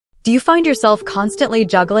Do you find yourself constantly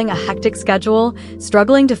juggling a hectic schedule,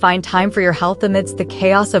 struggling to find time for your health amidst the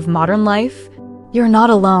chaos of modern life? You're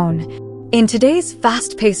not alone. In today's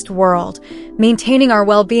fast-paced world, maintaining our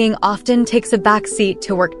well-being often takes a backseat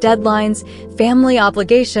to work deadlines, family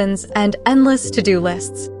obligations, and endless to-do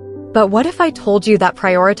lists. But what if I told you that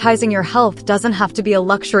prioritizing your health doesn't have to be a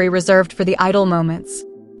luxury reserved for the idle moments?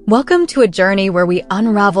 Welcome to a journey where we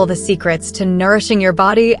unravel the secrets to nourishing your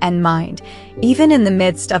body and mind, even in the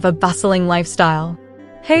midst of a bustling lifestyle.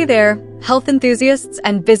 Hey there, health enthusiasts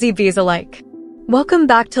and busy bees alike. Welcome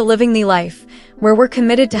back to Living the Life, where we're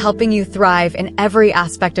committed to helping you thrive in every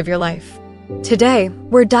aspect of your life. Today,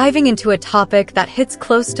 we're diving into a topic that hits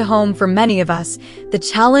close to home for many of us, the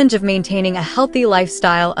challenge of maintaining a healthy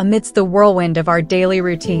lifestyle amidst the whirlwind of our daily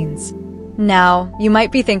routines. Now, you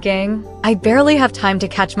might be thinking, I barely have time to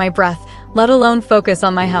catch my breath, let alone focus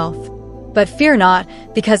on my health. But fear not,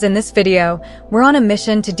 because in this video, we're on a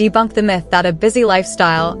mission to debunk the myth that a busy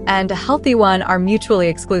lifestyle and a healthy one are mutually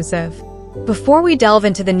exclusive. Before we delve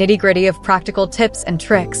into the nitty-gritty of practical tips and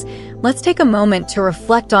tricks, let's take a moment to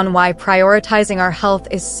reflect on why prioritizing our health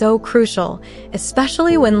is so crucial,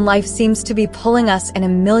 especially when life seems to be pulling us in a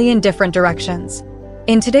million different directions.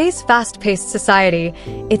 In today's fast-paced society,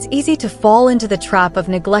 it's easy to fall into the trap of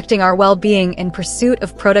neglecting our well-being in pursuit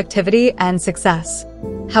of productivity and success.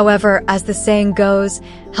 However, as the saying goes,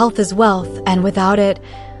 health is wealth, and without it,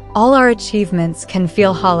 all our achievements can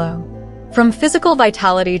feel hollow. From physical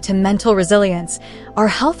vitality to mental resilience, our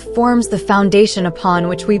health forms the foundation upon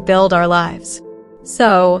which we build our lives.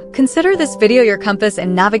 So, consider this video your compass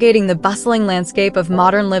in navigating the bustling landscape of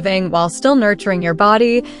modern living while still nurturing your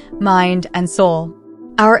body, mind, and soul.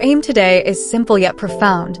 Our aim today is simple yet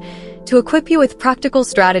profound, to equip you with practical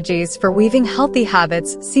strategies for weaving healthy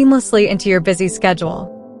habits seamlessly into your busy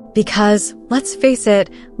schedule. Because, let's face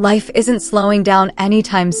it, life isn't slowing down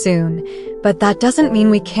anytime soon, but that doesn't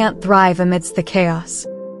mean we can't thrive amidst the chaos.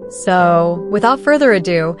 So, without further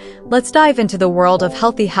ado, let's dive into the world of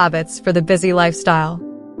healthy habits for the busy lifestyle.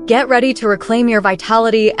 Get ready to reclaim your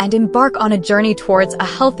vitality and embark on a journey towards a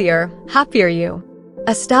healthier, happier you.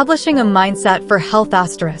 Establishing a mindset for health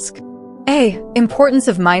asterisk. A. Importance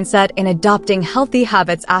of mindset in adopting healthy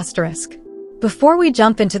habits asterisk. Before we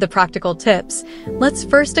jump into the practical tips, let's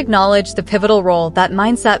first acknowledge the pivotal role that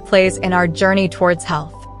mindset plays in our journey towards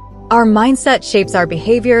health. Our mindset shapes our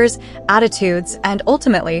behaviors, attitudes, and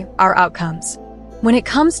ultimately, our outcomes. When it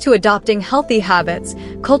comes to adopting healthy habits,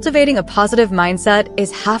 cultivating a positive mindset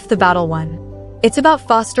is half the battle won. It's about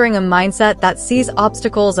fostering a mindset that sees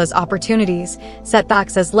obstacles as opportunities,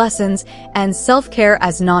 setbacks as lessons, and self-care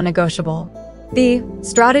as non-negotiable. The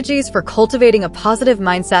strategies for cultivating a positive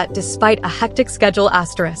mindset despite a hectic schedule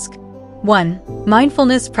asterisk. 1.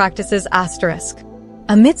 Mindfulness practices asterisk.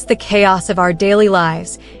 Amidst the chaos of our daily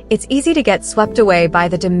lives, it's easy to get swept away by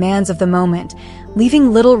the demands of the moment,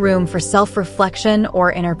 leaving little room for self-reflection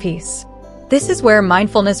or inner peace. This is where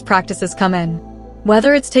mindfulness practices come in.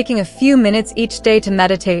 Whether it's taking a few minutes each day to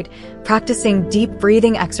meditate, practicing deep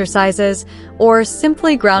breathing exercises, or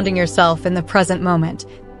simply grounding yourself in the present moment,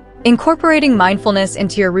 incorporating mindfulness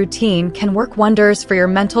into your routine can work wonders for your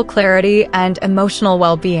mental clarity and emotional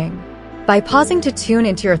well-being. By pausing to tune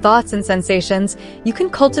into your thoughts and sensations, you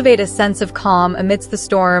can cultivate a sense of calm amidst the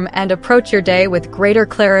storm and approach your day with greater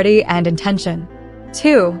clarity and intention.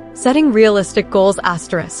 2. Setting realistic goals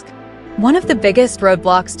asterisk. One of the biggest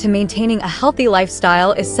roadblocks to maintaining a healthy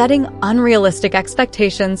lifestyle is setting unrealistic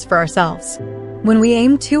expectations for ourselves. When we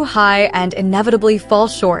aim too high and inevitably fall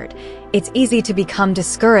short, it's easy to become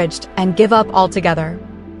discouraged and give up altogether.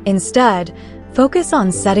 Instead, focus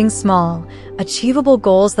on setting small, achievable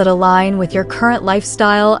goals that align with your current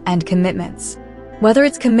lifestyle and commitments. Whether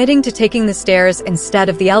it's committing to taking the stairs instead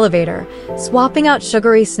of the elevator, swapping out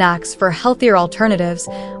sugary snacks for healthier alternatives,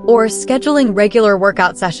 or scheduling regular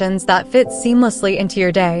workout sessions that fit seamlessly into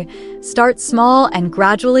your day, start small and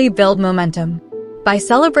gradually build momentum. By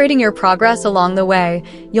celebrating your progress along the way,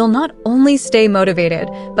 you'll not only stay motivated,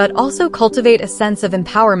 but also cultivate a sense of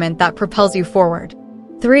empowerment that propels you forward.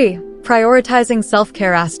 3. Prioritizing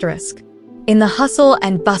self-care asterisk. In the hustle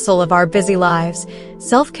and bustle of our busy lives,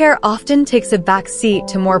 self-care often takes a back seat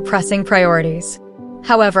to more pressing priorities.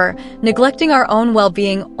 However, neglecting our own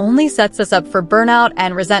well-being only sets us up for burnout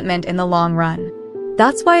and resentment in the long run.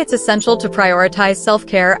 That's why it's essential to prioritize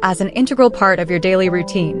self-care as an integral part of your daily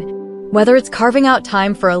routine. Whether it's carving out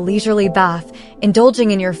time for a leisurely bath, indulging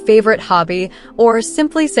in your favorite hobby, or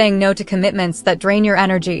simply saying no to commitments that drain your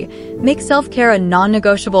energy, make self-care a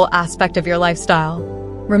non-negotiable aspect of your lifestyle.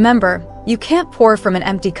 Remember, You can't pour from an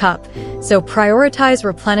empty cup, so prioritize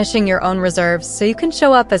replenishing your own reserves so you can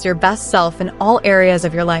show up as your best self in all areas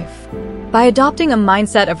of your life. By adopting a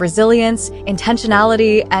mindset of resilience,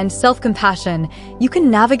 intentionality, and self-compassion, you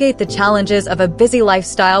can navigate the challenges of a busy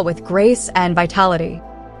lifestyle with grace and vitality.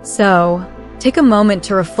 So, take a moment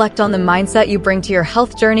to reflect on the mindset you bring to your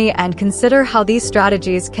health journey and consider how these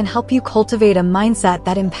strategies can help you cultivate a mindset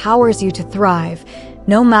that empowers you to thrive,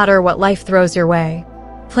 no matter what life throws your way.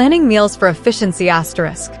 Planning meals for efficiency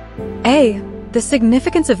asterisk. A. The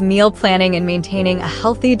significance of meal planning in maintaining a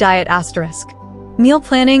healthy diet asterisk. Meal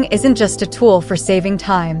planning isn't just a tool for saving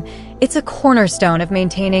time, it's a cornerstone of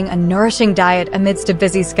maintaining a nourishing diet amidst a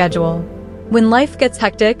busy schedule. When life gets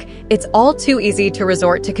hectic, it's all too easy to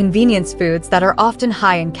resort to convenience foods that are often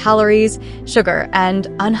high in calories, sugar, and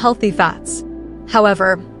unhealthy fats.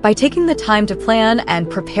 However, by taking the time to plan and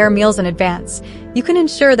prepare meals in advance, you can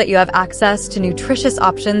ensure that you have access to nutritious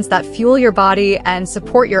options that fuel your body and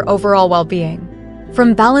support your overall well-being.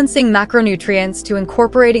 From balancing macronutrients to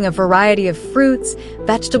incorporating a variety of fruits,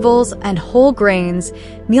 vegetables, and whole grains,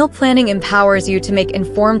 meal planning empowers you to make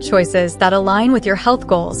informed choices that align with your health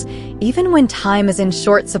goals, even when time is in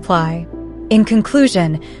short supply. In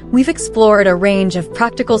conclusion, we've explored a range of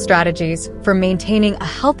practical strategies for maintaining a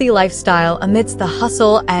healthy lifestyle amidst the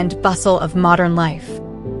hustle and bustle of modern life.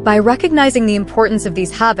 By recognizing the importance of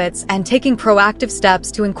these habits and taking proactive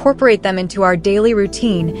steps to incorporate them into our daily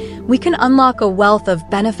routine, we can unlock a wealth of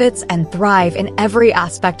benefits and thrive in every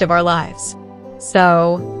aspect of our lives.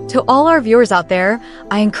 So, to all our viewers out there,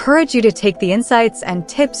 I encourage you to take the insights and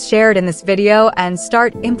tips shared in this video and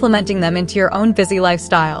start implementing them into your own busy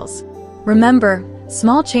lifestyles. Remember,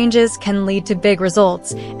 small changes can lead to big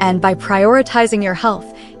results, and by prioritizing your health,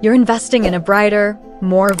 you're investing in a brighter,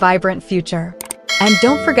 more vibrant future. And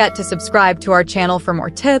don't forget to subscribe to our channel for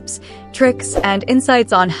more tips, tricks, and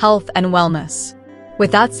insights on health and wellness.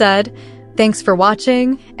 With that said, thanks for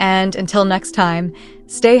watching, and until next time,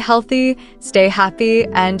 stay healthy, stay happy,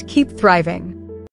 and keep thriving.